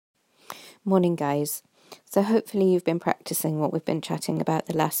Morning, guys. So hopefully you've been practicing what we've been chatting about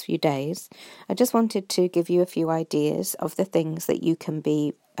the last few days. I just wanted to give you a few ideas of the things that you can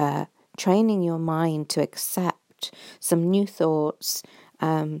be training your mind to accept some new thoughts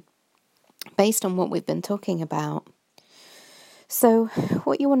based on what we've been talking about. So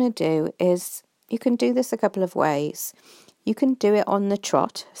what you want to do is you can do this a couple of ways. You can do it on the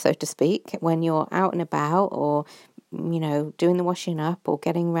trot, so to speak, when you're out and about or doing the washing up or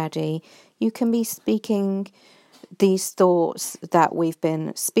getting ready. You can be speaking these thoughts that we've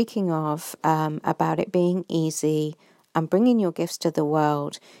been speaking of about it being easy and bringing your gifts to the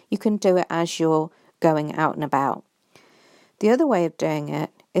world. You can do it as you're going out and about. The other way of doing it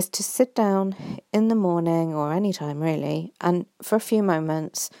is to sit down in the morning or any time really, and for a few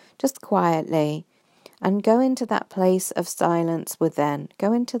moments, just quietly, and go into that place of silence within.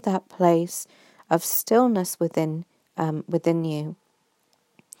 Go into that place of stillness within you.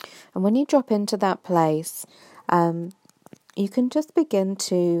 And when you drop into that place, you can just begin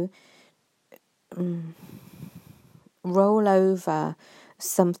to roll over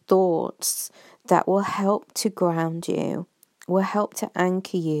some thoughts that will help to ground you, will help to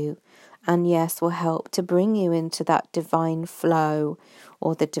anchor you, and yes, will help to bring you into that divine flow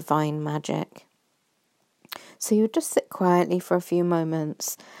or the divine magic. So you would just sit quietly for a few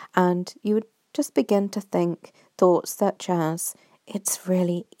moments and you would just begin to think thoughts such as, it's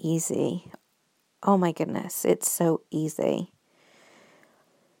really easy. Oh my goodness, it's so easy.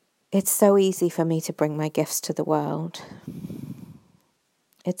 It's so easy for me to bring my gifts to the world.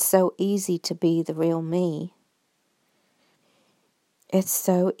 It's so easy to be the real me. It's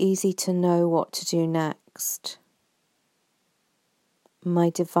so easy to know what to do next. My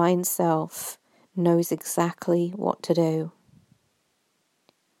divine self knows exactly what to do.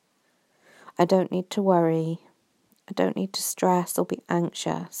 I don't need to worry. I don't need to stress or be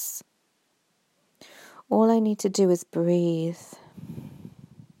anxious. All I need to do is breathe,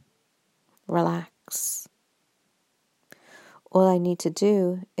 relax. All I need to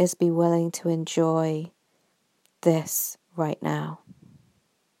do is be willing to enjoy this right now.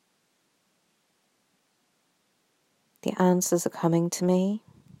 The answers are coming to me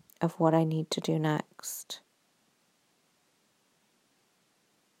of what I need to do next.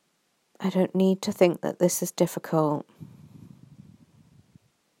 I don't need to think that this is difficult.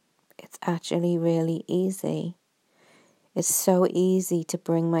 It's actually really easy. It's so easy to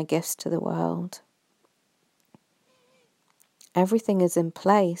bring my gifts to the world. Everything is in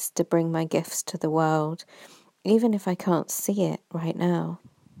place to bring my gifts to the world, even if I can't see it right now.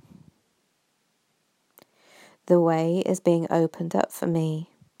 The way is being opened up for me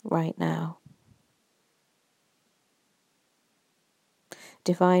right now.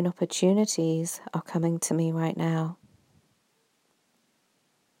 Divine opportunities are coming to me right now.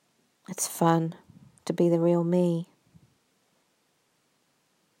 It's fun to be the real me.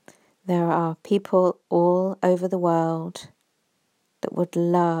 There are people all over the world that would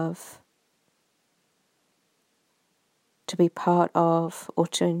love to be part of or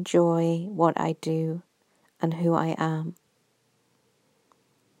to enjoy what I do and who I am.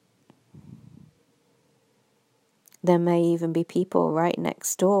 There may even be people right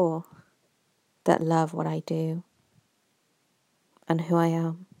next door that love what I do and who I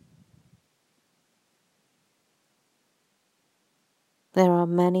am. There are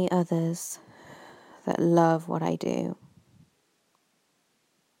many others that love what I do.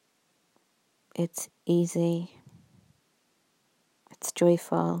 It's easy. It's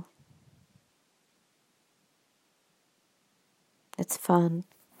joyful. It's fun.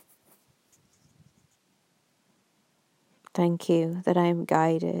 Thank you that I am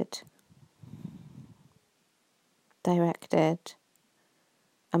guided, directed,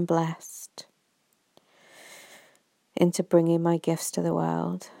 and blessed into bringing my gifts to the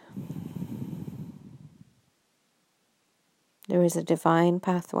world. There is a divine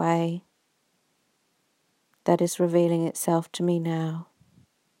pathway that is revealing itself to me now,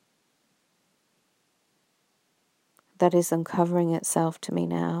 that is uncovering itself to me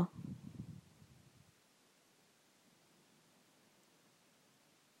now.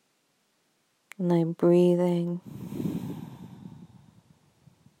 And I'm breathing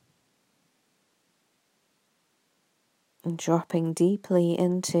and dropping deeply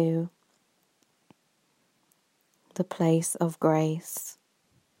into the place of grace.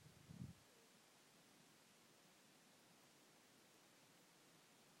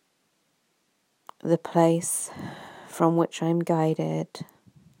 The place from which I'm guided.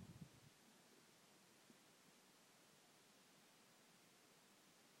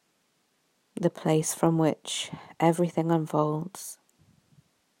 The place from which everything unfolds.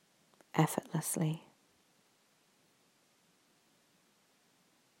 effortlessly.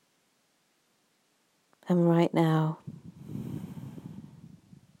 And right now,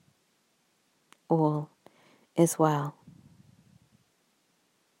 all is well.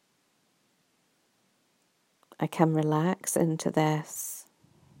 I can relax into this.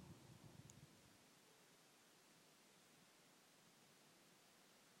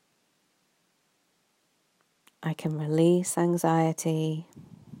 I can release anxiety.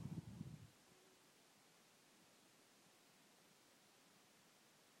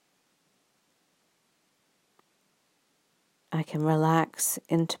 I can relax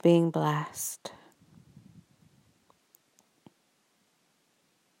into being blessed.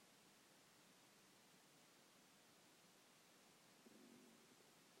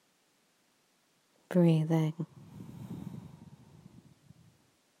 Breathing.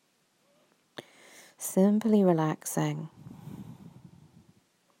 Simply relaxing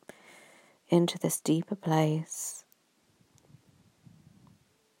into this deeper place.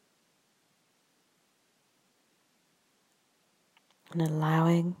 And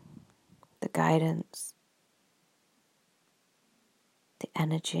allowing the guidance, the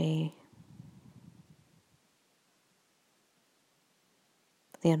energy,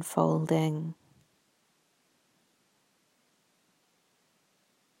 the unfolding,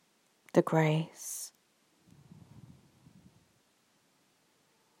 the grace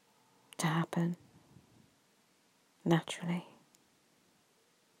to happen naturally.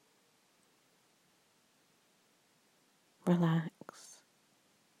 Relax.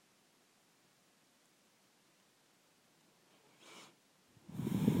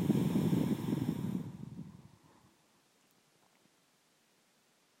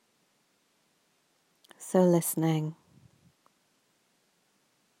 So listening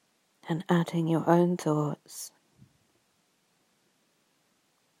and adding your own thoughts.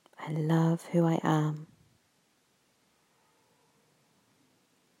 I love who I am.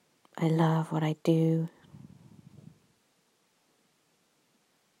 I love what I do.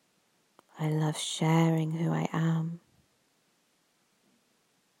 I love sharing who I am.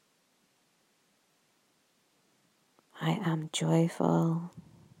 I am joyful.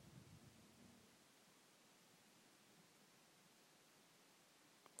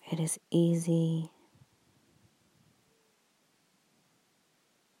 It is easy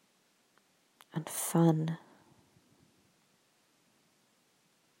and fun.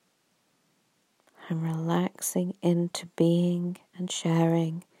 I'm relaxing into being and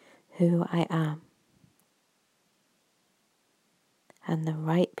sharing who I am. And the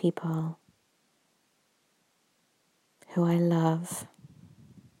right people who I love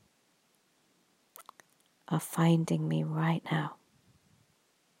are finding me right now.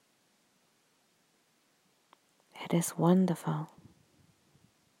 It is wonderful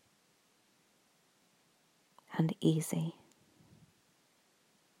and easy.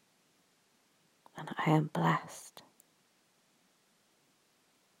 And I am blessed.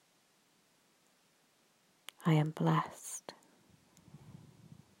 I am blessed.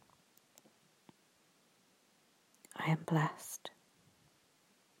 I am blessed.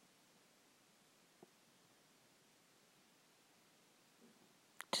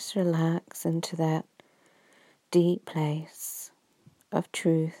 Just relax into that deep place of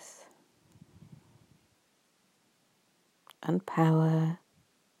truth and power,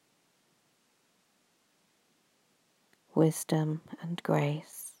 wisdom and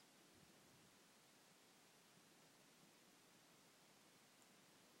grace.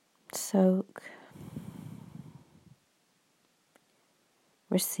 Soak,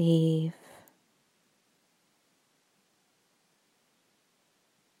 receive,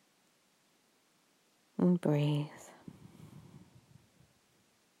 and breathe.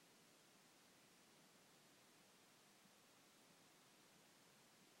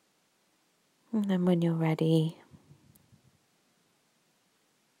 And then when you're ready,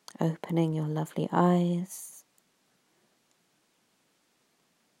 opening your lovely eyes,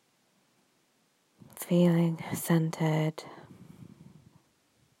 feeling centered,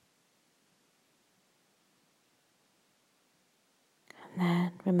 and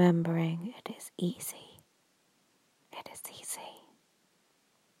then remembering it is easy. It is easy.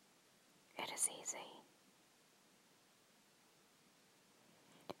 It is easy.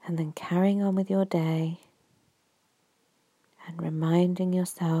 And then carrying on with your day and reminding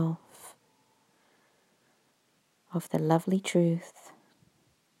yourself of the lovely truth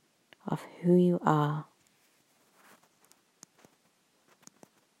of who you are.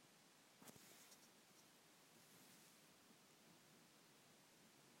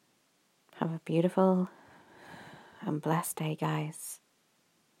 Have a beautiful and blessed day, guys.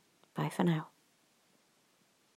 Bye. for now.